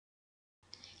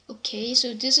Okay,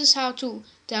 so this is how to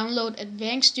download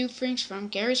advanced Dupe things from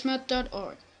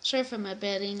garagemod.org. Sorry for my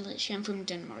bad English, I'm from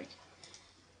Denmark.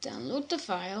 Download the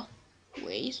file,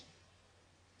 wait,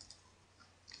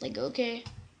 click OK.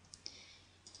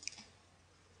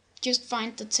 Just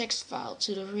find the text file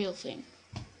to the real thing.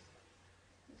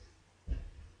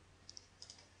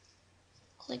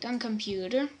 Click on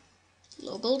Computer,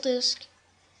 Local Disk,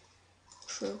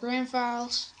 Program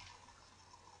Files,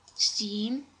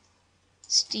 Steam,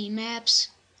 Steam Apps,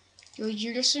 your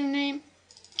username,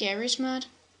 GarageMod,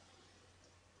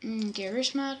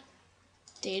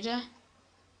 Data,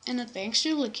 and Advanced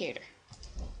Duplicator.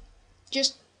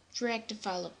 Just drag the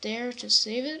file up there to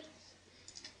save it.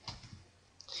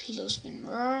 Close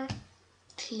WinRAR,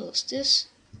 close this,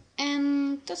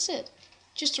 and that's it.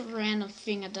 Just a random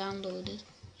thing I downloaded.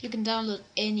 You can download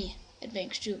any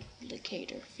Advanced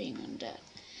Duplicator thing on that.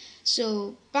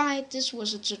 So bye, this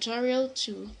was a tutorial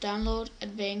to download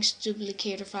Advanced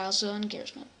Duplicator files on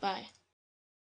GarageMod. Bye.